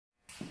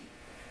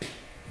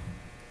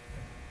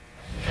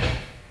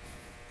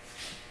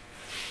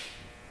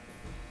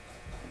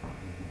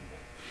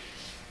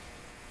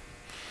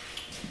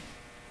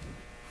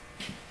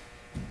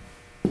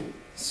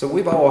So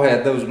we've all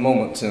had those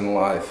moments in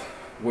life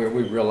where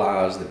we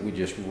realize that we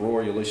just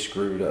royally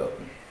screwed up.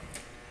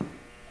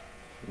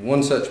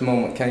 One such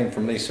moment came for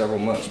me several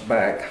months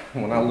back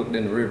when I looked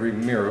in the rearview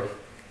mirror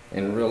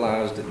and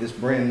realized that this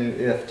brand new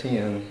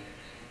F10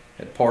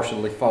 had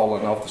partially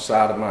fallen off the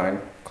side of my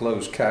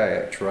enclosed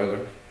kayak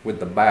trailer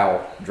with the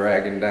bow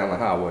dragging down the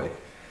highway.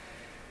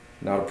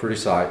 Not a pretty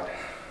sight.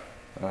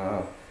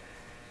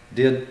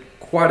 Did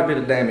quite a bit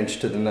of damage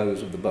to the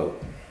nose of the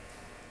boat.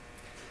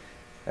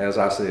 As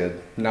I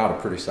said, not a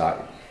pretty sight.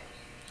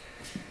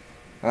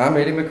 I'm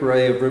Eddie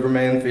McRae of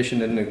Riverman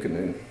Fishing and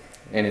NuCanoe,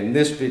 and in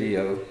this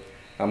video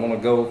I'm going to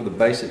go over the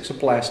basics of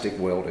plastic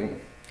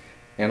welding,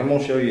 and I'm going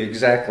to show you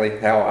exactly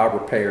how I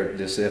repaired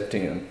this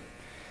F10.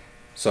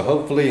 So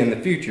hopefully in the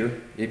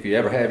future, if you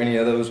ever have any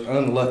of those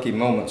unlucky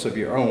moments of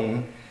your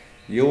own,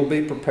 you'll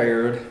be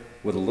prepared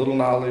with a little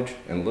knowledge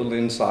and a little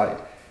insight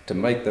to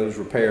make those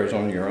repairs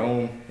on your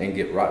own and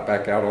get right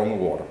back out on the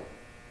water.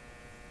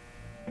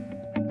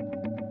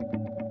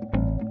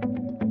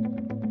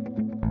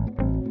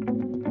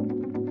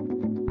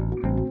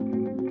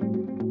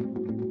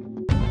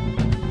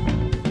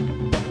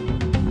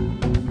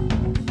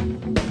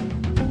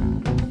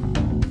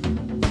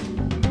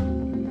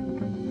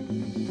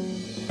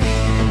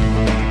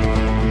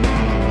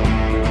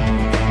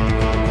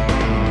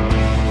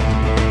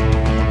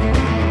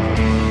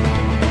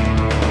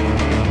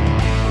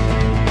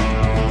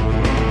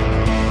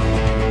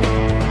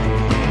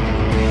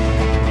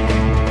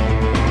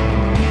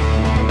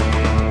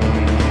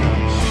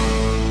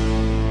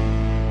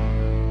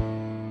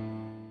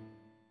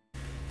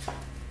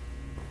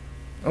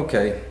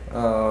 Okay,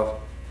 a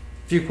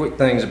few quick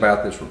things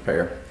about this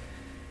repair.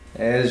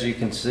 As you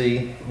can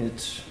see,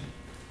 it's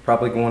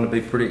probably going to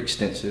be pretty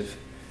extensive,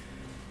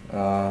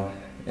 and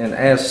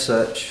as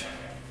such,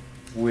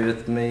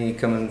 with me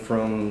coming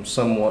from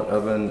somewhat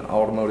of an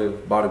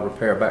automotive body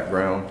repair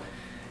background,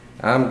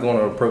 I'm going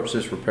to approach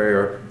this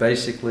repair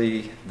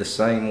basically the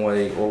same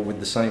way or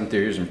with the same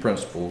theories and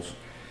principles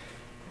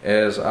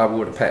as I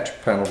would a patch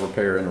panel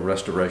repair and a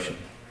restoration.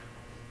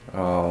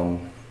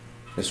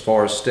 As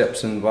far as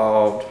steps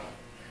involved,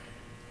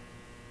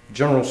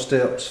 general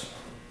steps,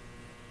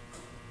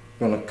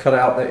 going to cut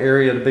out the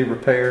area to be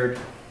repaired,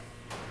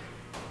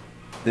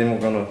 then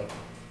we're going to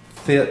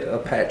fit a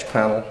patch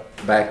panel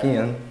back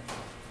in,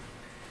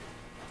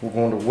 we're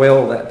going to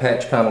weld that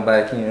patch panel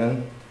back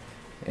in,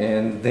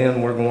 and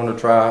then we're going to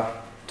try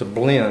to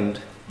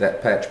blend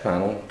that patch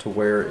panel to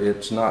where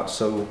it's not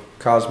so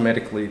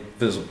cosmetically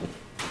visible.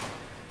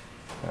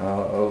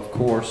 Of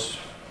course,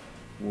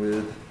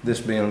 with this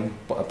being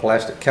a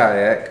plastic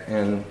kayak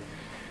and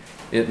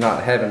it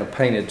not having a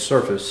painted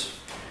surface,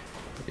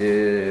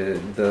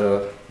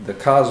 the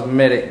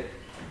cosmetic,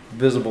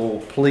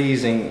 visible,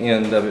 pleasing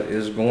end of it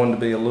is going to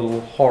be a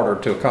little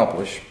harder to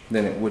accomplish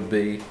than it would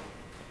be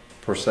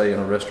per se in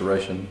a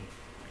restoration,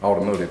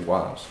 automotive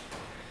wise.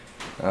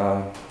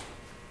 At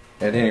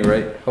any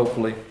rate,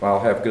 hopefully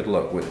I'll have good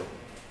luck with it.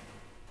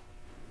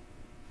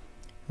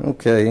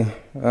 Okay,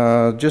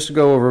 just to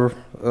go over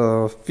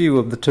a few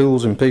of the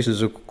tools and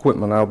pieces of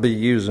equipment I'll be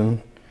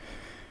using.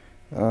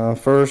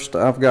 First,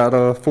 I've got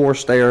a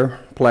forced air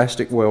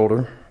plastic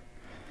welder,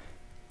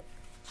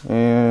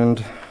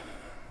 and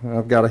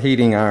I've got a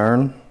heating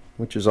iron,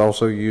 which is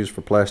also used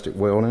for plastic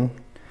welding,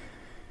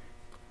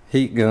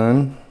 heat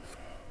gun.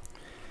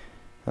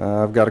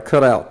 I've got a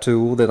cutout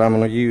tool that I'm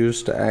going to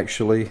use to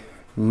actually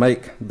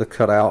make the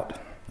cutout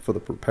for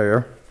the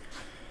repair,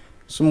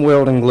 some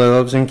welding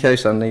gloves in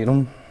case I need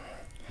them.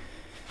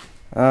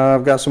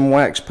 I've got some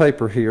wax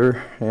paper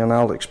here, and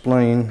I'll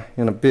explain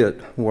in a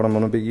bit what I'm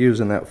going to be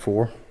using that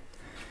for.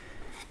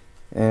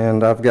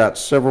 And I've got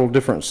several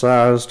different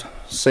sized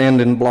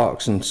sanding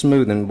blocks and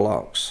smoothing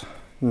blocks.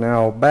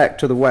 Now back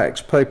to the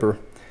wax paper.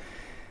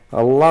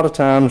 A lot of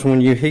times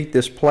when you heat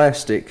this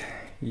plastic,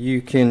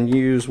 you can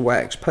use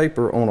wax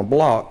paper on a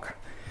block,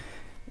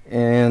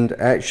 and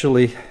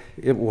actually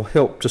it will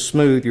help to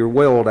smooth your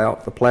weld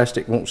out. The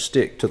plastic won't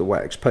stick to the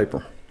wax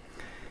paper.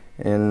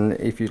 And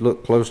if you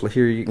look closely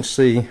here, you can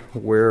see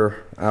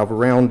where I've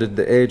rounded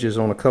the edges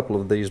on a couple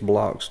of these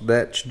blocks.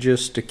 That's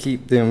just to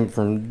keep them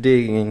from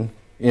digging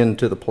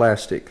into the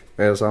plastic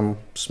as I'm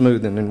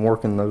smoothing and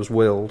working those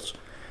welds.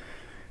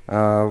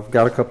 I've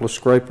got a couple of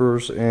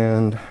scrapers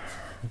and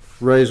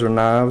razor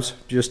knives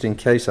just in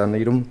case I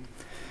need them,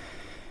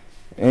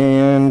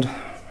 and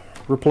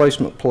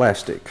replacement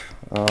plastic.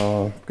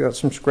 Got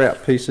some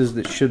scrap pieces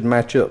that should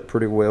match up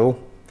pretty well,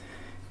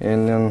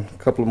 and then a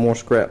couple of more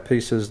scrap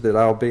pieces that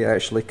I'll be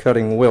actually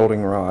cutting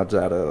welding rods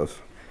out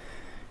of.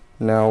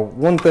 Now,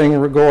 one thing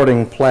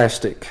regarding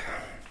plastic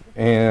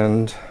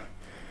and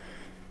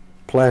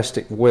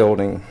plastic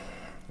welding,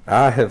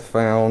 I have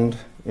found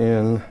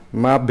in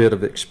my bit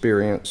of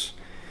experience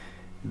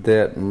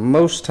that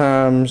most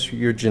times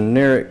your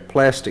generic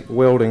plastic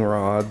welding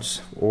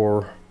rods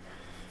or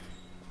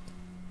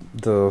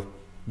the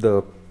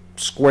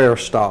square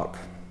stock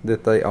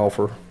that they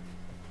offer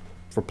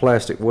for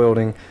plastic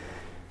welding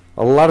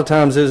a lot of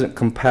times isn't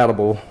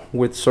compatible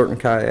with certain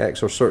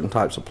kayaks or certain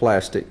types of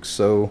plastics.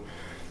 So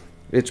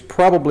it's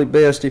probably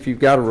best, if you've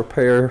got a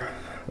repair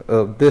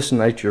of this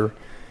nature,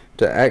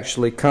 to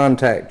actually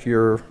contact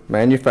your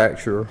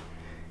manufacturer,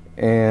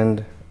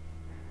 and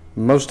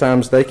most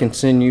times they can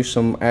send you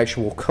some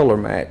actual color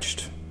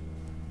matched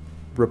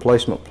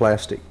replacement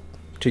plastic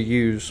to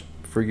use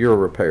for your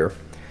repair.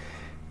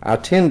 I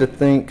tend to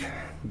think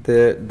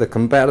that the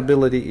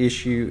compatibility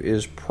issue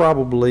is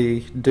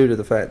probably due to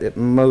the fact that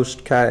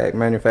most kayak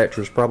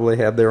manufacturers probably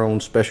have their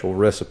own special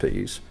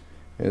recipes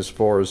as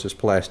far as this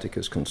plastic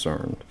is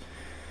concerned.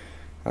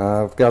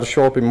 I've got a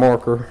Sharpie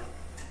marker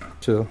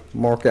to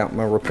mark out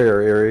my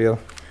repair area.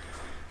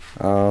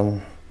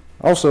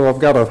 Also, I've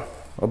got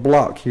a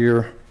block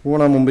here.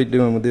 What I'm going to be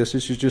doing with this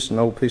is just an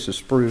old piece of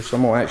spruce.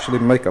 I'm going to actually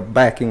make a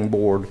backing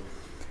board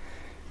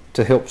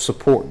to help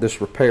support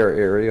this repair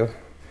area.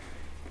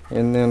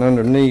 And then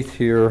underneath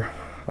here,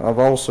 I've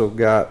also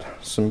got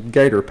some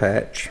gator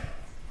patch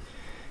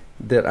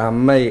that I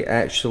may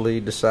actually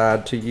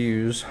decide to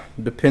use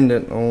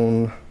dependent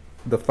on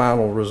the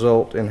final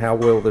result and how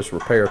well this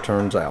repair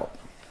turns out.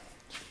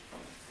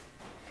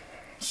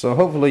 So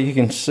hopefully you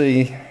can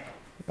see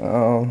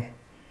well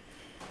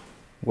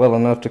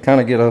enough to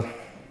kind of get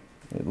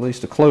at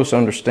least a close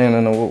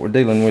understanding of what we're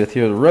dealing with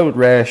here. The road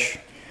rash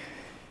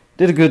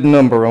did a good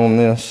number on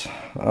this,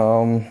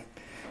 and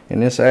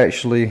this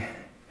actually,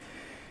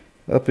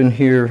 up in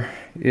here,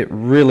 it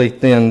really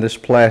thinned this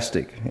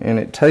plastic and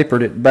it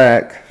tapered it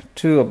back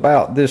to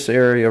about this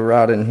area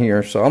right in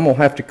here. So I'm gonna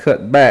have to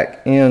cut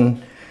back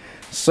in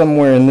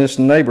somewhere in this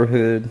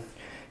neighborhood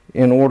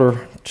in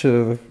order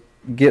to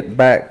get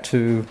back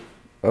to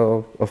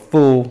a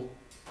full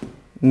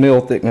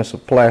mil thickness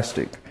of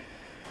plastic.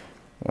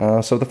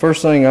 So the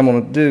first thing I'm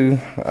going to do,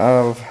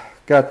 I've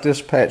got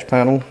this patch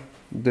panel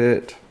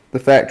that the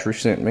factory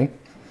sent me.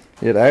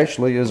 It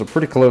actually is a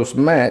pretty close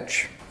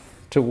match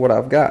to what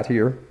I've got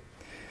here.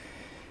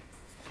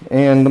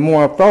 And the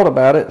more I've thought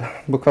about it,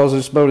 because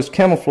this boat is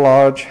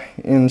camouflage,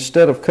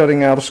 instead of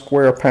cutting out a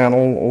square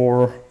panel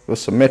or a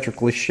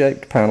symmetrically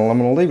shaped panel, I'm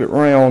going to leave it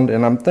round,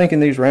 and I'm thinking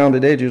these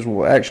rounded edges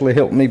will actually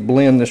help me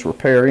blend this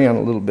repair in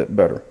a little bit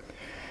better.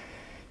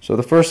 So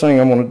the first thing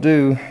I'm going to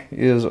do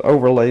is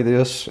overlay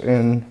this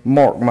and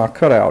mark my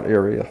cutout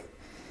area.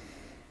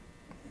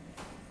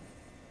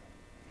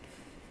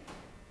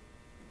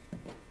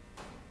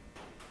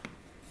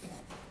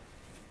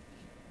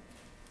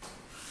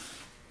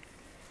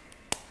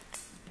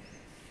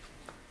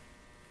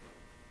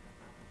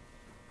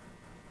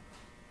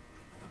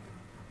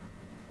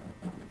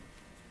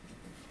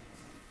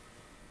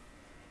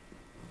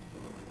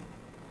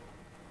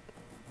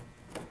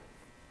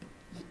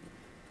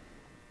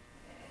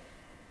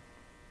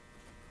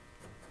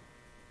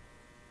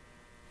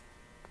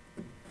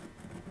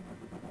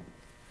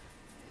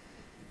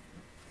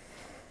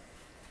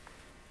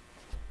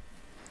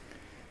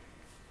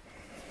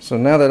 So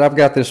now that I've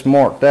got this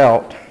marked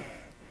out,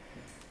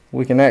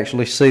 we can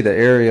actually see the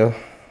area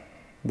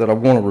that I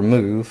want to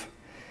remove.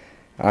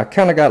 I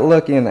kind of got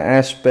lucky in the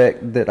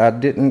aspect that I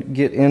didn't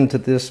get into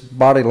this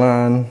body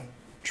line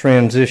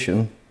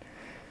transition,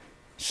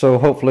 so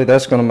hopefully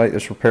that's going to make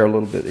this repair a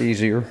little bit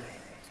easier.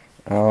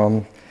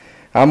 I'm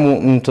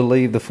wanting to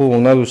leave the full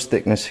nose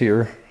thickness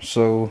here,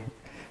 so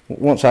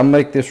once I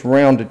make this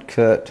rounded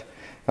cut,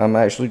 I'm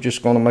actually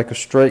just going to make a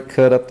straight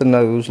cut up the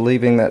nose,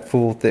 leaving that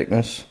full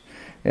thickness,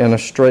 and a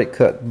straight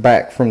cut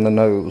back from the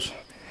nose.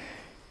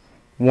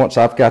 Once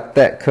I've got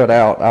that cut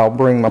out, I'll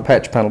bring my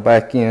patch panel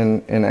back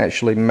in and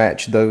actually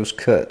match those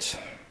cuts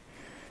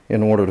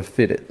in order to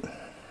fit it.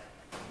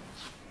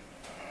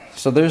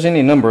 So there's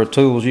any number of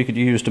tools you could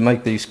use to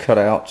make these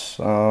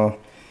cutouts.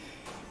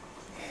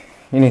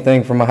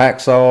 Anything from a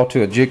hacksaw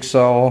to a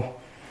jigsaw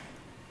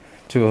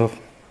to a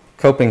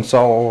coping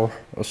saw or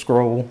a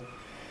scroll.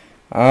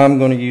 I'm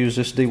going to use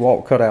this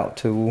DeWalt cutout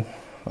tool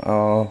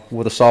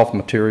with a soft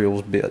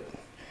materials bit.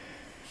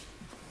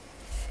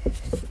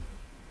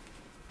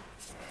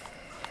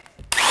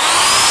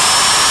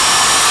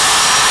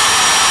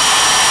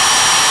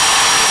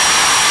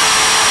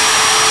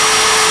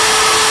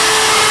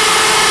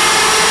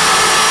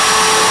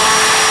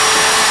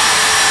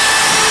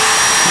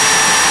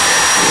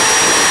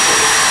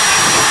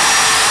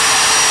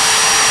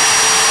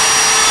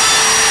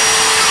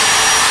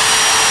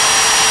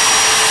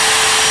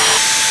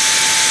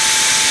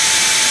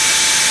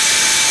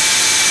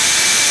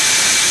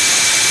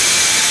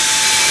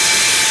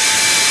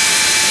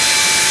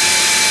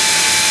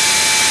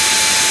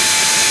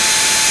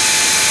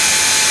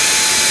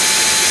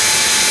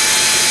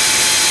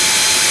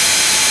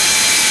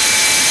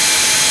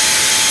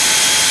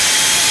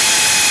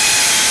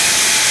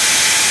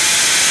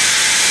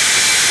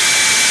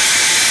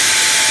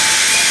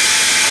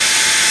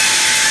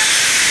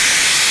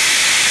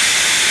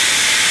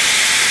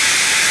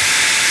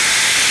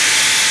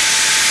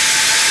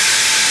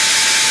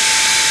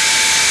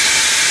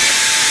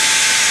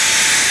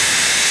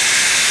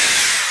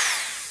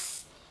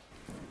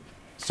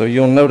 So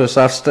you'll notice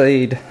I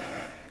stayed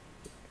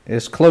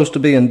as close to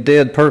being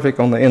dead perfect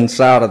on the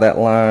inside of that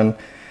line.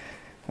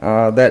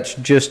 That's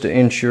just to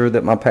ensure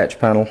that my patch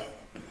panel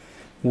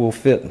will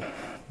fit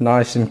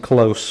nice and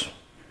close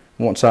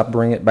once I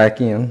bring it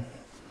back in.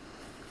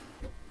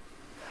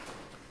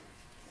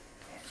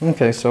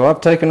 Okay, so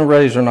I've taken a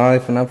razor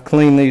knife and I've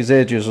cleaned these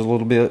edges a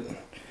little bit,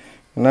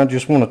 and I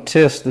just want to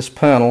test this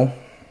panel.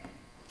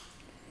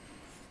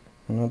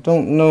 And I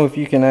don't know if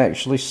you can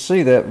actually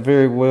see that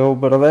very well,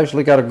 but I've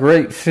actually got a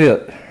great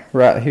fit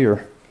right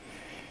here.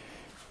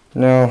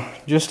 Now,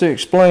 just to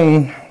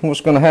explain what's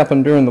going to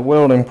happen during the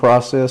welding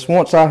process,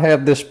 once I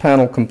have this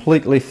panel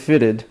completely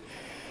fitted,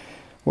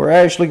 we're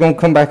actually going to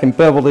come back and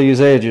bevel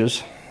these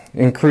edges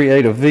and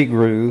create a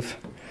V-groove,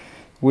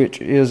 which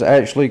is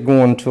actually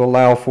going to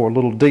allow for a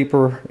little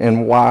deeper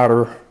and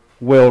wider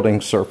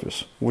welding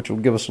surface, which will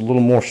give us a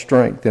little more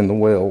strength in the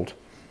weld.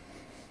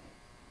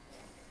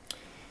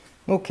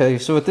 Okay,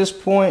 so at this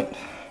point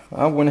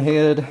I went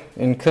ahead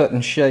and cut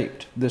and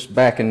shaped this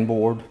backing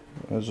board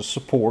as a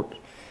support.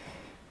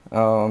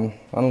 I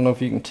don't know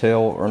if you can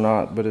tell or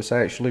not, but it's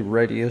actually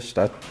radiused.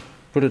 I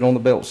put it on the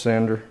belt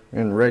sander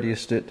and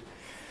radiused it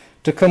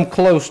to come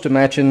close to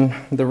matching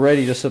the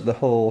radius of the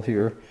hull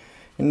here.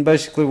 And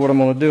basically what I'm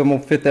going to do, I'm going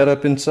to fit that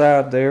up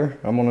inside there.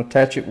 I'm going to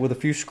attach it with a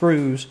few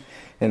screws,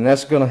 and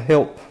that's going to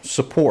help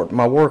support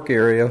my work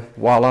area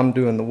while I'm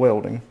doing the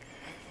welding.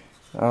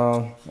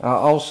 I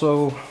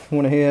also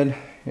went ahead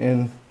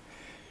and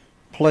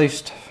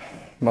placed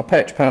my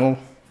patch panel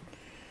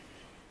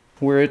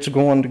where it's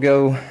going to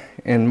go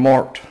and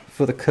marked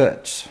for the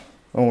cuts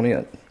on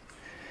it.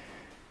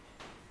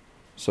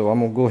 So I'm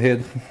going to go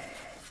ahead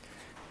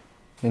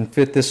and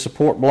fit this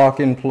support block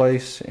in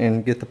place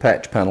and get the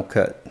patch panel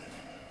cut.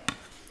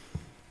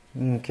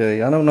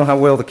 Okay, I don't know how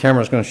well the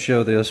camera is going to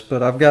show this,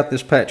 but I've got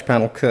this patch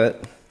panel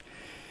cut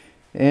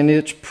and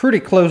it's pretty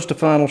close to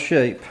final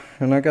shape,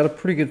 and I got a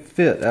pretty good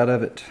fit out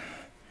of it.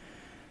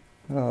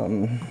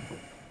 Let's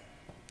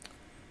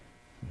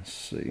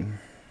see.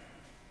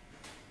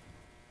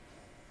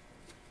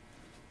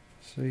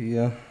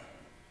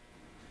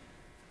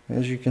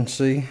 As you can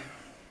see,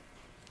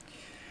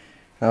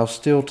 I'll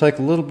still take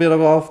a little bit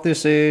off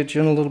this edge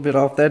and a little bit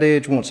off that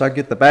edge once I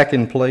get the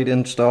backing plate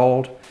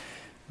installed,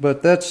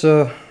 but that's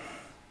a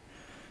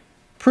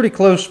pretty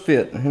close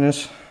fit, and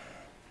it's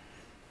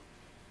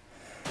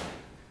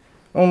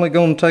only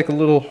going to take a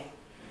little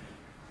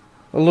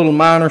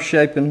minor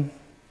shaping,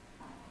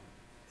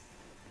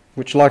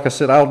 which, like I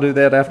said, I'll do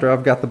that after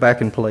I've got the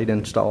backing plate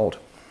installed.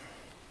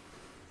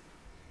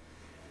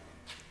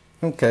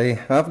 Okay,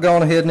 I've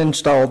gone ahead and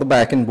installed the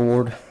backing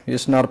board.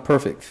 It's not a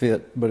perfect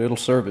fit, but it'll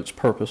serve its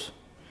purpose.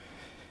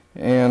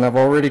 And I've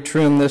already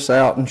trimmed this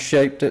out and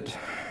shaped it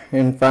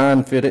and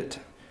fine fit it.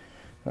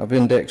 I've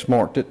index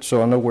marked it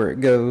so I know where it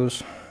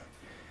goes.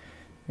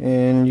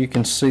 And you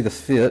can see the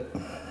fit.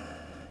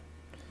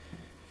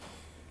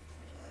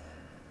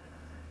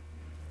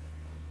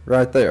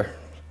 Right there.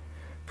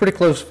 Pretty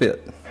close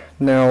fit.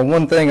 Now,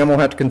 one thing I'm going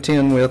to have to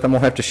contend with, I'm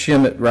going to have to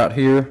shim it right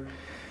here,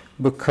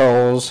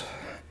 because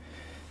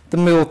the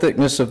mill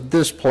thickness of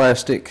this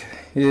plastic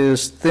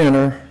is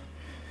thinner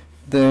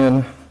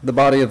than the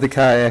body of the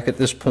kayak at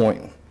this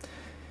point.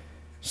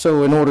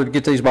 So in order to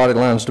get these body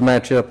lines to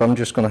match up, I'm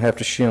just going to have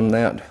to shim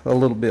that a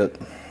little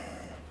bit.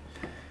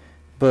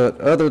 But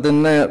other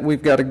than that,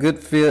 we've got a good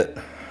fit,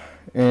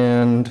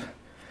 and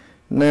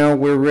now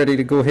we're ready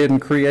to go ahead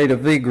and create a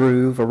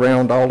V-groove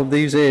around all of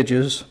these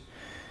edges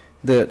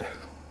that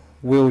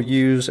we'll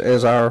use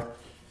as our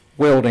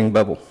welding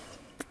bevel.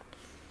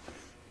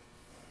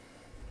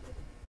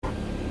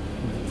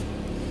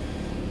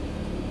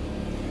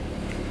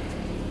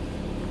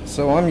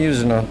 So I'm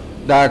using a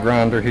die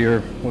grinder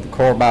here with a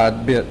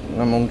carbide bit,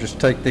 and I'm going to just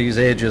take these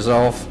edges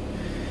off.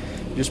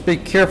 Just be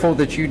careful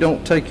that you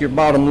don't take your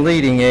bottom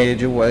leading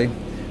edge away.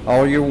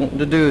 All you're wanting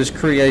to do is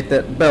create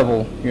that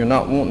bevel. You're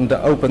not wanting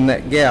to open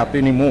that gap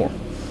anymore.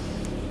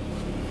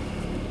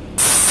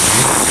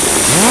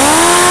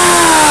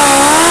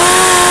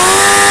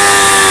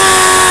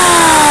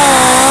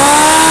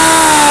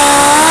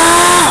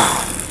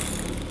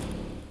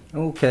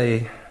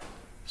 Okay,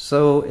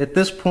 so at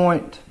this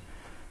point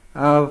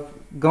I've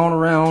gone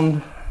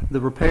around the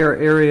repair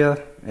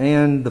area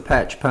and the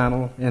patch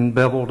panel and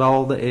beveled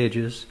all the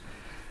edges.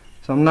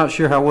 So I'm not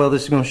sure how well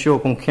this is going to show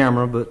up on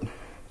camera, but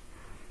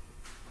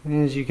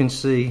as you can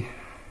see,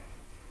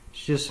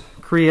 it's just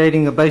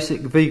creating a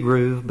basic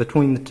V-groove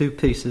between the two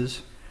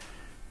pieces.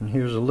 And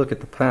here's a look at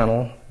the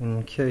panel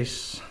in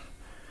case,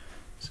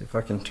 see if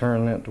I can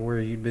turn that to where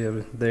you'd be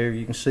able to, there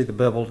you can see the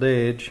beveled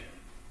edge.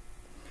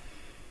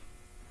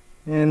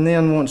 And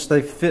then once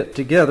they fit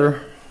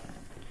together,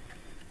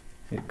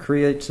 it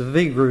creates a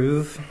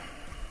V-groove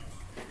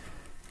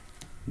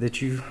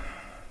that you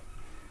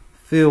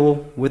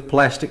fill with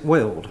plastic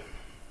weld.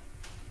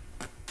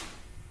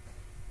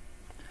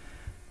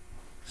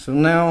 So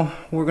now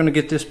we're going to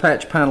get this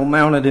patch panel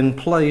mounted in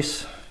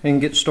place and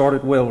get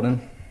started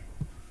welding.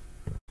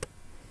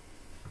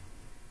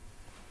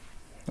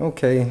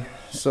 Okay,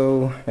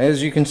 so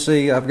as you can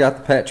see, I've got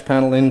the patch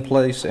panel in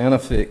place and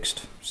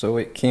affixed, so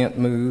it can't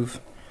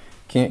move,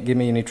 can't give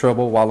me any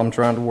trouble while I'm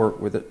trying to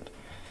work with it.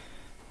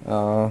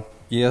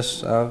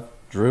 Yes, I've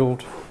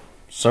drilled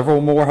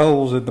several more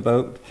holes in the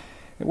boat,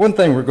 One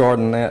thing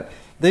regarding that,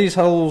 these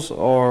holes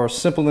are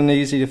simple and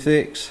easy to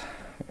fix,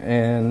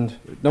 and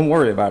don't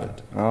worry about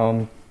it.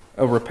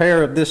 A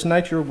repair of this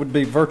nature would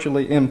be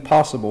virtually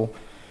impossible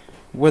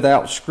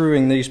without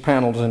screwing these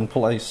panels in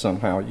place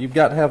somehow. You've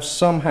got to have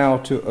somehow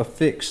to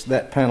affix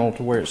that panel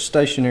to where it's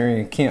stationary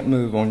and can't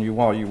move on you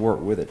while you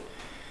work with it.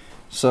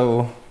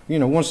 So, you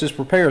know, once this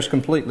repair is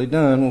completely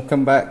done, we'll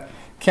come back,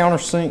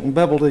 countersink and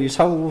bevel these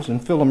holes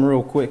and fill them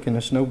real quick, and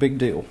it's no big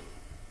deal.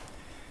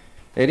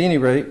 At any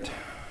rate,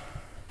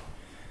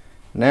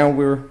 now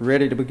we're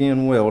ready to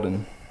begin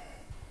welding.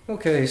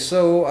 Okay,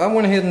 so I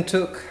went ahead and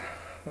took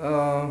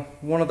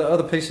one of the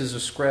other pieces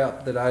of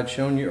scrap that I had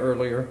shown you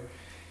earlier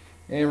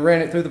and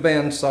ran it through the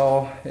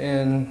bandsaw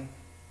and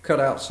cut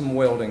out some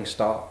welding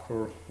stock,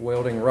 or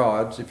welding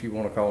rods if you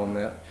want to call them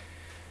that.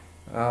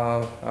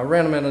 I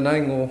ran them at an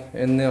angle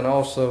and then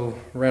also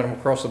ran them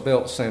across a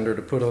belt sander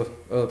to put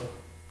a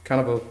kind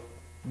of a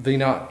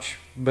V-notch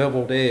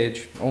beveled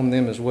edge on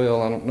them as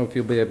well. I don't know if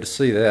you'll be able to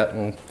see that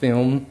on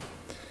film,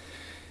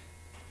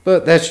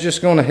 but that's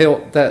just going to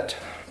help that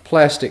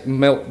plastic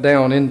melt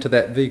down into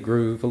that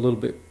V-groove a little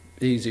bit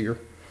easier.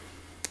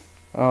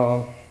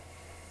 A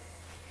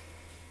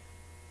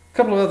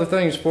couple of other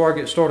things before I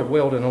get started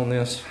welding on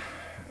this.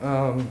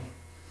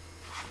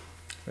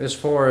 As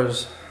far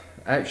as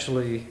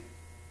actually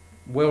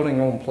welding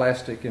on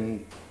plastic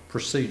and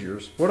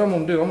procedures, what I'm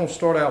going to do, I'm going to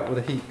start out with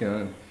a heat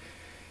gun.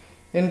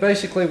 And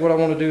basically what I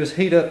want to do is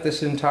heat up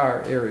this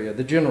entire area,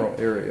 the general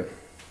area.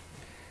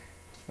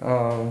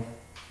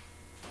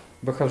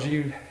 Because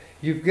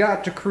you've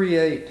got to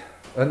create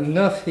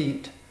enough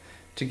heat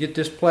to get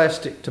this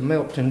plastic to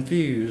melt and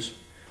fuse,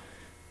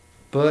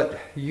 but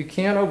you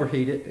can't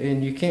overheat it,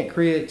 and you can't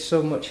create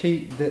so much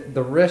heat that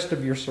the rest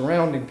of your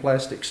surrounding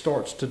plastic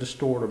starts to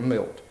distort or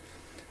melt.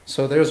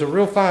 So there's a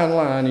real fine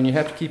line, and you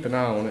have to keep an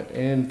eye on it.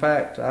 And in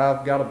fact,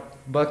 I've got a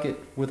bucket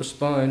with a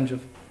sponge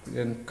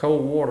and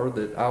cold water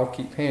that I'll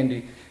keep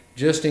handy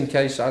just in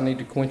case I need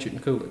to quench it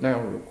and cool it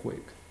down real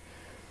quick.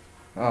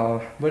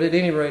 But at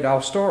any rate,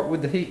 I'll start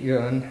with the heat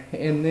gun,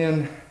 and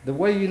then the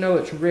way you know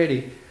it's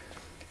ready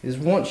is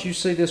once you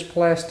see this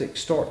plastic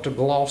start to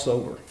gloss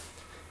over.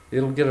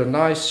 It'll get a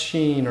nice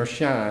sheen or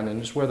shine, and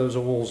it's where those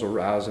oils are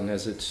rising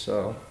as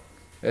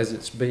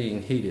it's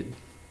being heated.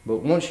 But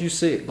once you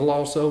see it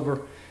gloss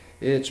over,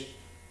 it's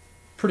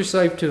pretty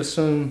safe to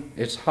assume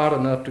it's hot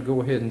enough to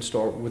go ahead and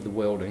start with the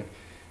welding.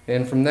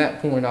 And from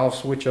that point, I'll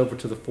switch over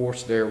to the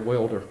forced air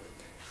welder,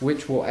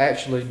 which will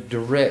actually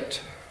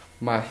direct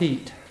my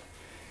heat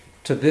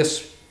to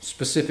this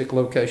specific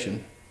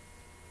location,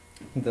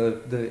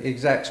 the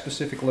exact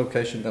specific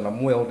location that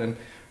I'm welding,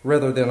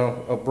 rather than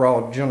a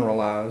broad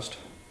generalized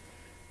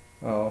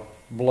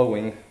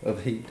blowing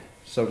of heat,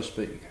 so to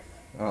speak.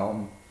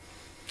 One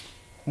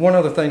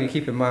other thing to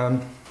keep in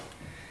mind,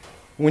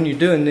 when you're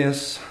doing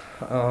this,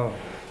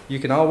 you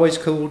can always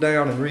cool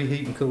down and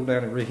reheat and cool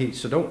down and reheat.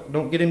 So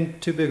don't get in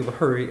too big of a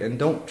hurry, and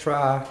don't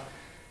try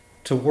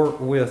to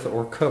work with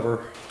or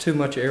cover too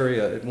much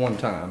area at one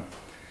time.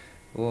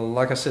 Well,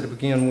 like I said to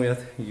begin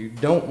with, you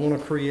don't want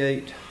to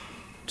create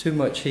too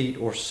much heat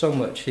or so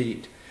much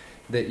heat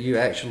that you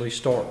actually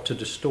start to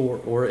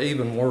distort, or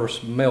even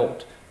worse,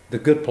 melt the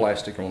good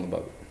plastic on the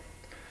boat.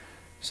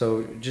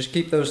 So just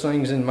keep those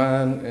things in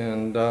mind,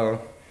 and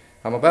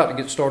I'm about to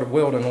get started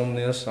welding on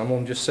this. I'm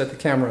going to just set the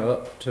camera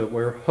up to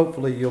where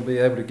hopefully you'll be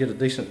able to get a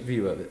decent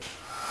view of it.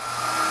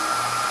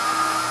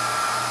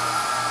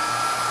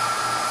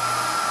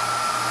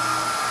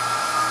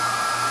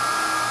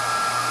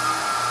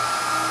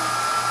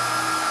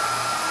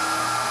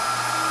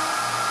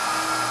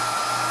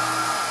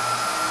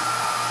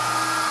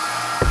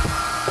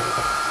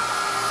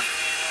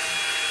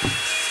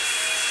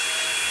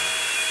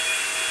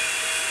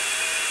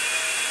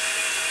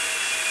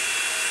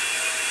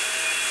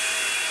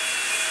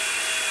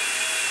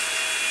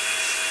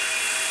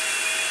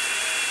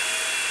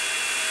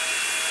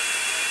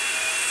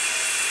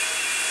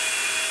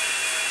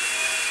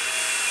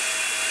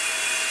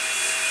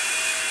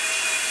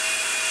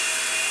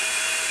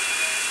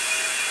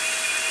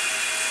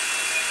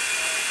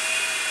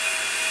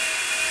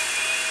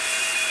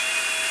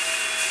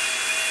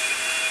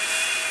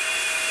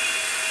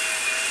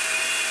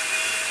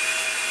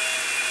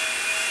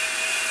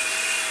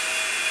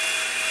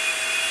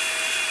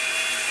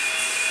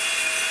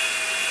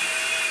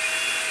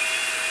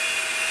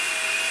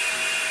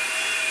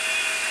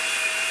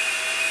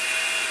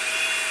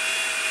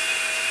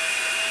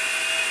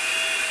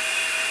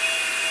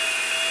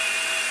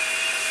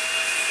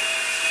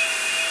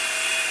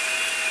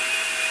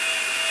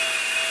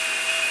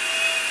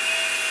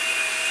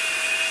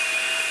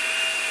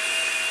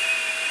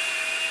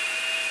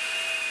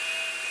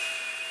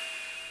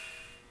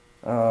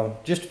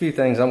 Just a few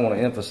things I want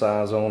to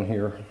emphasize on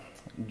here.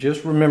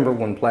 Just remember,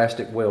 when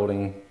plastic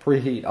welding,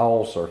 preheat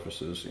all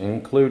surfaces,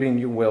 including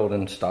your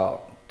welding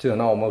stock, to an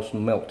almost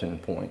melting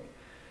point.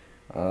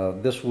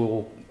 This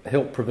will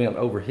help prevent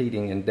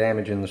overheating and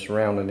damaging the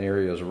surrounding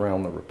areas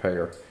around the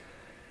repair.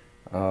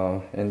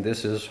 And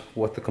this is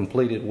what the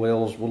completed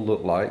welds will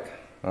look like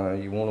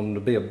You want them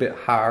to be a bit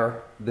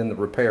higher than the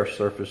repair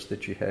surface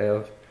that you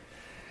have.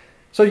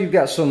 So you've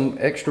got some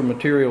extra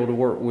material to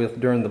work with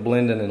during the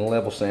blending and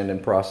level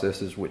sanding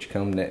processes which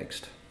come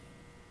next.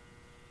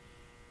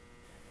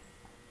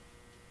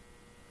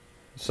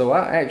 So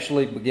I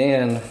actually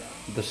began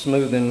the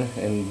smoothing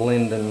and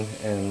blending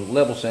and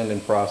level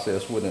sanding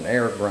process with an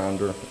air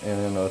grinder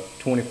and a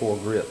 24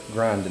 grit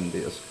grinding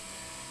disc.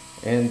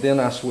 And then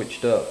I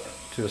switched up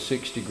to a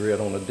 60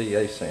 grit on a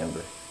DA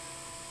sander.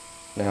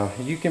 Now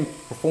you can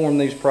perform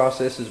these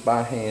processes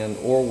by hand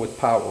or with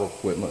power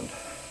equipment,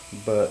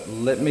 but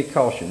let me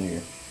caution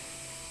you,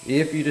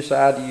 if you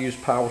decide to use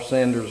power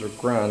sanders or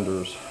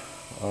grinders,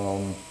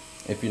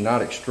 if you're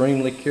not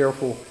extremely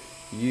careful,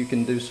 you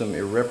can do some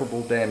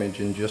irreparable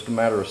damage in just a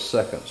matter of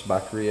seconds by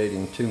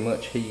creating too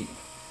much heat,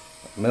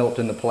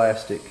 melting the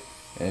plastic,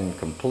 and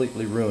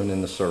completely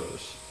ruining the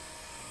surface.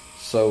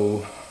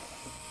 So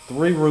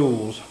 3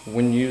 rules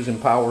when using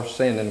power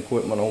sanding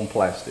equipment on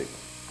plastic: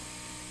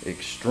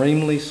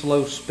 extremely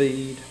slow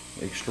speed,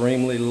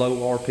 extremely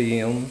low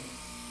RPM,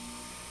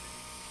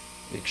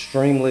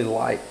 extremely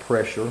light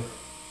pressure,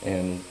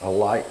 and a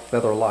light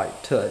feather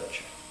light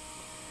touch,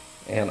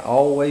 and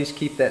always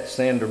keep that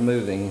sander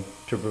moving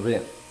to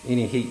prevent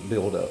any heat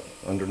buildup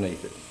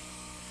underneath it.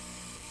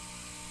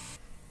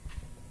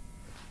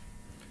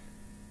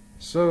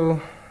 So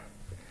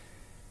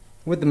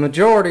with the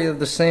majority of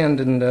the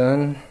sanding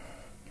done,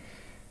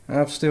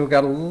 I've still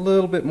got a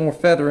little bit more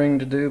feathering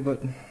to do,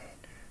 but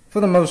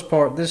for the most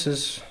part this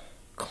is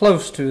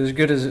close to as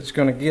good as it's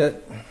going to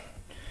get.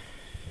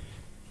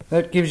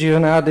 That gives you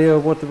an idea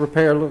of what the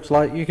repair looks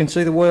like. You can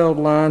see the weld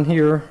line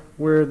here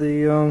where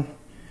the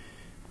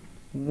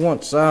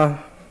once I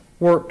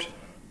worked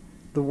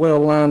the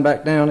weld line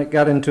back down, it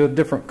got into a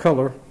different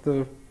color.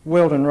 The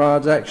welding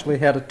rods actually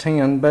had a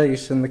tan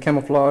base and the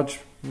camouflage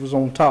was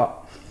on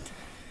top.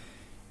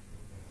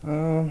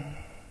 I've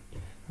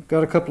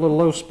got a couple of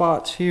low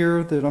spots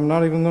here that I'm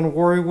not even going to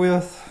worry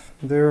with.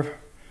 They're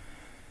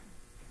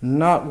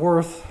not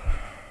worth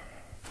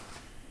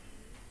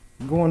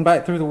going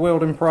back through the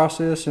welding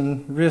process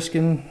and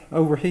risking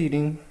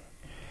overheating.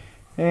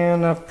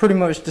 And I've pretty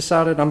much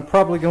decided I'm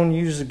probably going to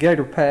use the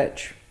gator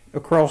patch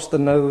across the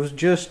nose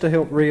just to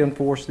help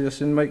reinforce this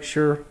and make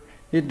sure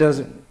it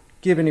doesn't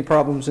give any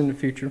problems in the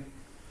future.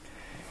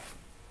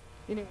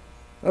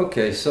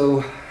 Okay,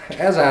 so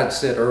as I had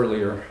said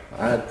earlier,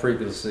 I had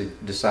previously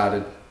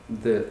decided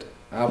that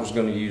I was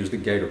going to use the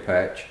gator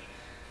patch.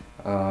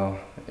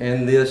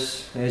 And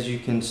this, as you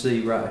can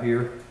see right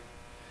here,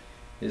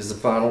 is the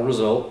final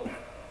result.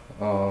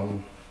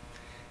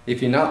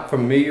 If you're not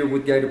familiar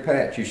with gator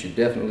patch, you should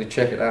definitely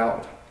check it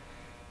out.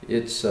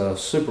 It's a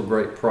super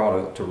great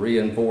product to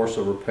reinforce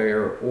a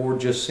repair or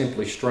just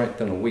simply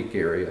strengthen a weak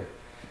area.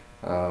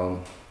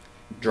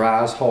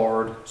 Dries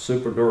hard,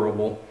 super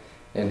durable,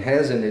 and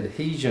has an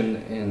adhesion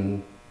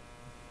and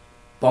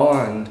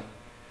bond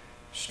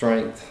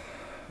strength,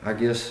 I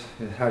guess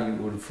is how you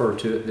would refer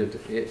to it,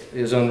 that it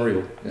is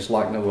unreal. It's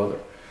like no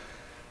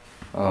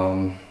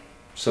other.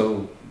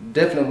 So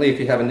definitely if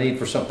you have a need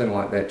for something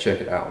like that,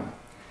 check it out.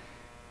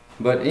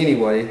 But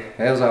anyway,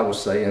 as I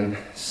was saying,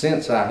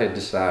 since I had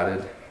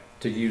decided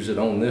to use it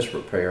on this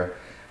repair,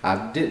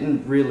 I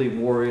didn't really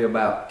worry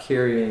about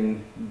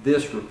carrying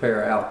this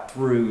repair out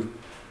through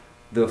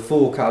the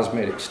full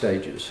cosmetic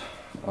stages.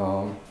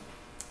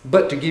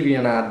 But to give you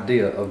an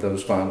idea of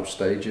those final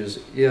stages,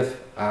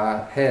 if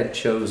I had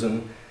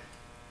chosen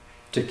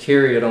to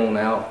carry it on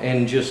out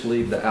and just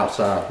leave the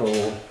outside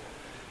hull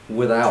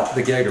without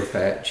the gator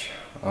patch,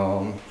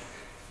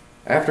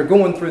 after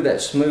going through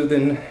that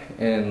smoothing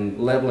and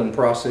leveling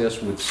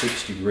process with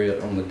 60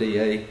 grit on the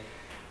DA,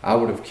 I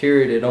would have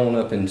carried it on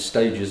up in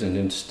stages and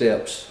in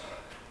steps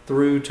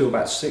through to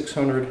about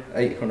 600,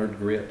 800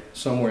 grit,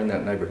 somewhere in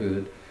that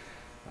neighborhood.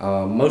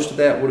 Most of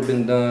that would have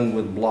been done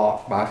with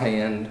block by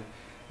hand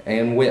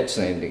and wet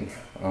sanding.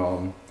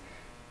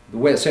 The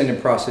wet sanding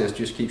process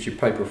just keeps your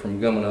paper from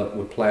gumming up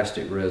with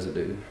plastic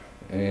residue.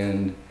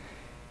 And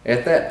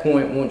at that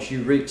point, once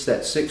you reach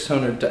that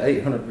 600 to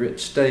 800 grit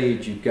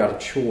stage, you've got a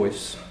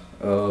choice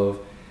of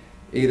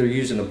either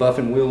using a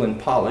buffing wheel and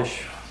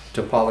polish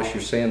to polish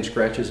your sand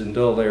scratches and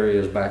dull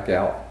areas back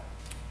out,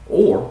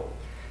 or,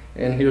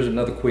 and here's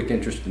another quick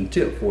interesting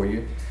tip for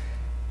you,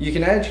 you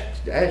can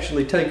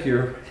actually take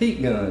your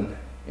heat gun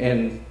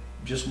and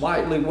just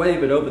lightly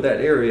wave it over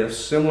that area,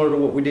 similar to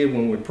what we did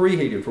when we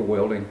preheated for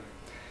welding.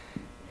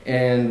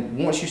 And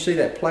once you see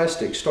that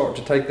plastic start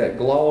to take that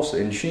gloss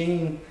and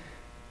sheen,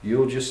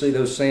 you'll just see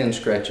those sand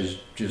scratches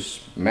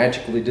just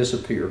magically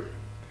disappear.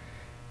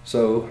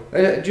 So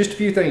just a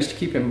few things to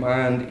keep in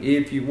mind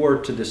if you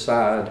were to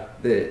decide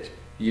that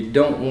you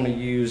don't want to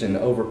use an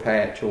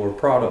overpatch or a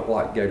product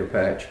like gator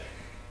patch,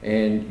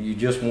 and you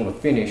just want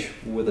to finish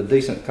with a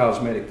decent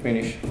cosmetic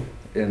finish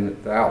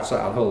in the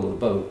outside hull of the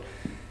boat.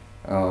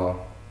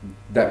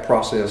 That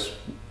process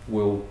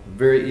will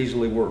very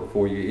easily work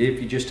for you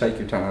if you just take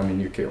your time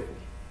and you're careful.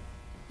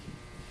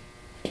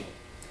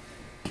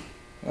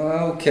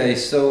 Okay,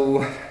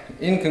 so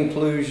in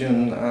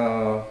conclusion,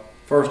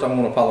 first I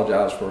want to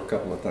apologize for a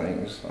couple of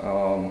things.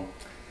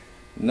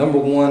 Number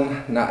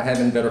one, not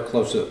having better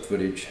close-up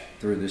footage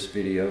through this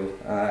video.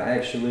 I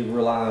actually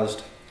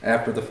realized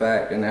after the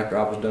fact and after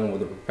I was done with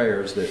the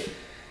repairs that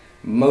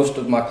most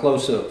of my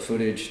close-up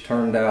footage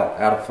turned out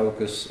of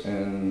focus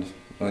and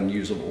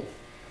unusable.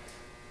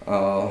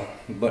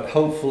 But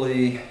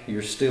hopefully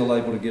you're still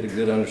able to get a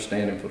good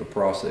understanding for the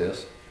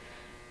process.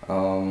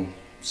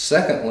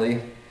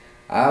 Secondly,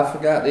 I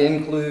forgot to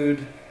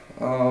include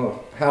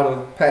how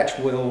to patch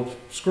weld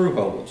screw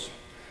holes.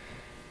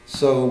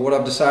 So what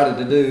I've decided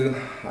to do,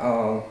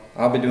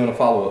 I'll be doing a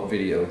follow-up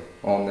video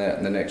on that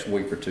in the next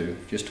week or two.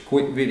 Just a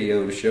quick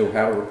video to show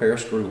how to repair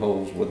screw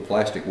holes with a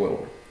plastic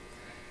welder.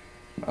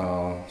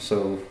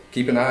 So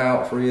keep an eye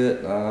out for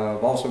it.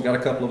 I've also got a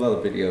couple of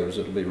other videos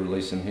that will be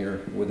releasing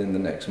here within the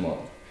next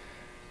month.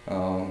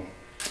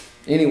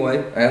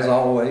 Anyway, as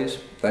always,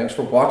 thanks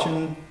for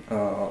watching.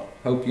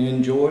 Hope you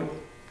enjoyed,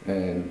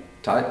 and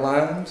tight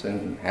lines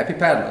and happy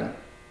paddling.